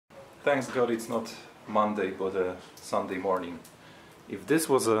Thanks God it's not Monday but a Sunday morning. If this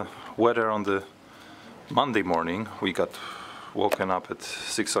was a weather on the Monday morning, we got woken up at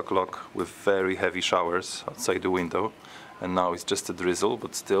 6 o'clock with very heavy showers outside the window, and now it's just a drizzle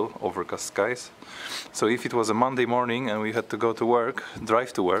but still overcast skies. So if it was a Monday morning and we had to go to work,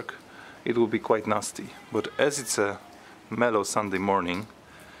 drive to work, it would be quite nasty. But as it's a mellow Sunday morning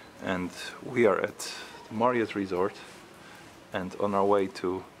and we are at the Marriott resort and on our way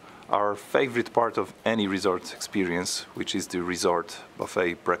to our favorite part of any resort experience, which is the resort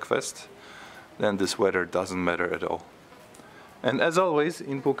buffet breakfast, then this weather doesn't matter at all. And as always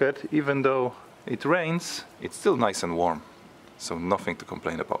in Phuket, even though it rains, it's still nice and warm, so nothing to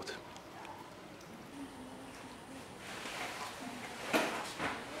complain about.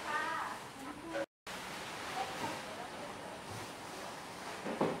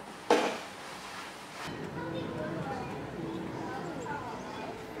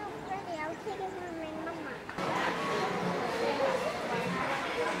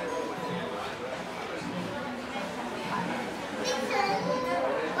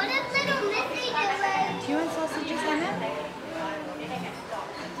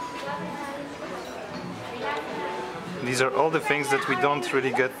 These are all the things that we don't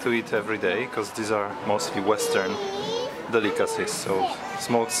really get to eat every day, because these are mostly Western delicacies. So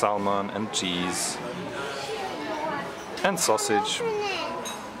smoked salmon and cheese and sausage.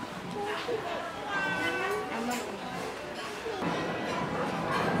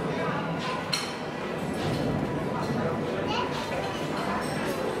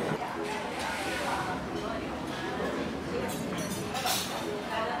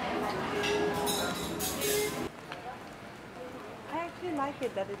 I like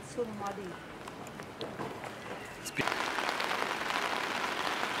it that it's so muddy.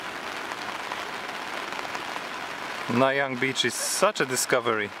 Nayang Beach is such a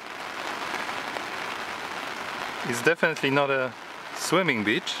discovery. It's definitely not a swimming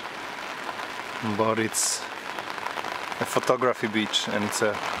beach, but it's a photography beach, and it's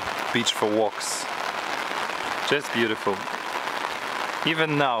a beach for walks. Just beautiful.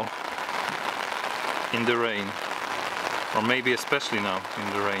 Even now, in the rain. Or maybe especially now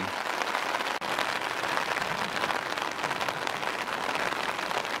in the rain.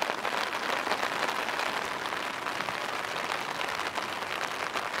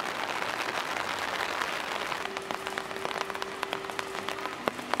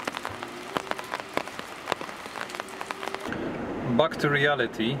 Back to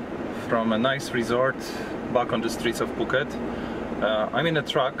reality, from a nice resort back on the streets of Phuket. I'm in a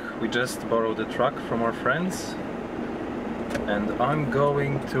truck. We just borrowed a truck from our friends. And I'm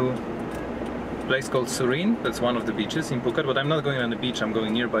going to a place called Surin. That's one of the beaches in Phuket, but I'm not going on the beach. I'm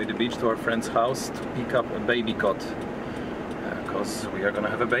going nearby the beach to our friend's house to pick up a baby cot, because we are gonna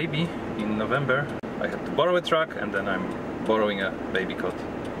have a baby in November. I had to borrow a truck, and then I'm borrowing a baby cot.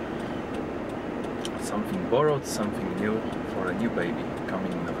 Something borrowed, something new for a new baby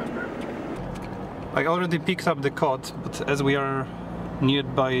coming in November. I already picked up the cot, but as we are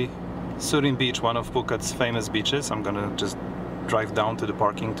nearby Surin Beach, one of Phuket's famous beaches, I'm gonna just drive down to the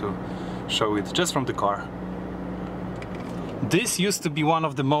parking to show it just from the car. This used to be one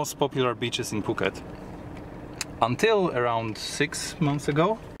of the most popular beaches in Phuket. Until around 6 months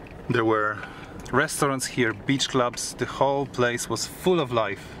ago. There were restaurants here, beach clubs, the whole place was full of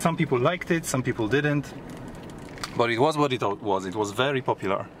life. Some people liked it, some people didn't, but it was what it was. It was very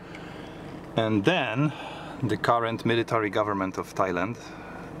popular. And then the current military government of Thailand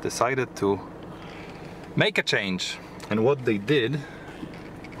decided to make a change, and what they did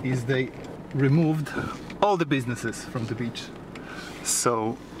is they removed all the businesses from the beach.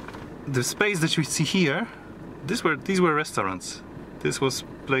 So the space that you see here, these were restaurants. This was a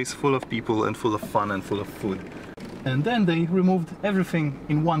place full of people and full of fun and full of food. And then they removed everything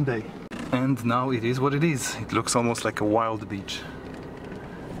in one day. And now it is what it is. It looks almost like a wild beach.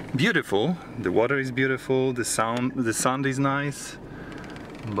 Beautiful, the water is beautiful, the sun is nice.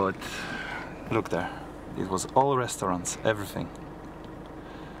 But look there, it was all restaurants, everything.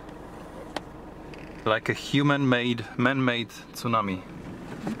 Like a man-made tsunami,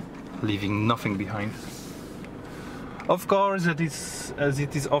 leaving nothing behind. Of course, as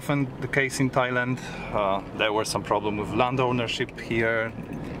it is often the case in Thailand, there were some problems with land ownership here.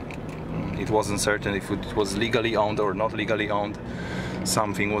 It wasn't certain if it was legally owned or not legally owned.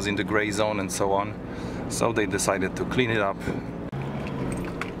 Something was in the gray zone and so on. So they decided to clean it up.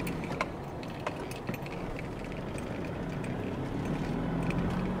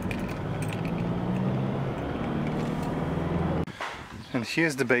 And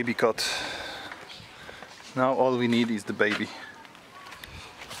here's the baby cot. Now all we need is the baby.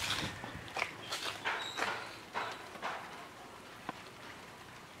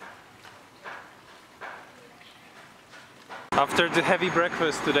 After the heavy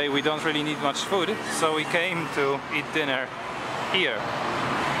breakfast today we don't really need much food, so we came to eat dinner here.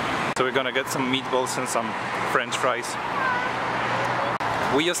 So we're gonna get some meatballs and some French fries.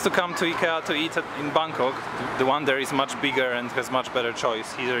 We used to come to IKEA to eat in Bangkok. The one there is much bigger and has much better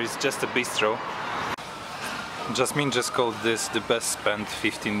choice. Here is just a bistro. Jasmine just called this the best spent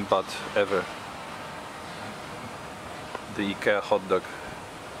 15 baht ever. The IKEA hot dog.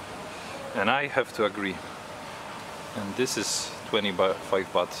 And I have to agree. And this is 25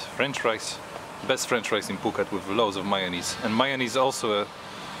 baht French fries. Best French fries in Phuket with loads of mayonnaise. And mayonnaise is also a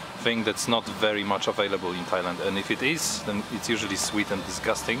thing that's not very much available in Thailand. And if it is, then it's usually sweet and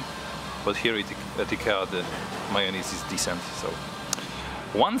disgusting. But here at IKEA the mayonnaise is decent. So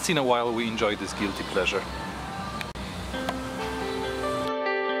once in a while we enjoy this guilty pleasure.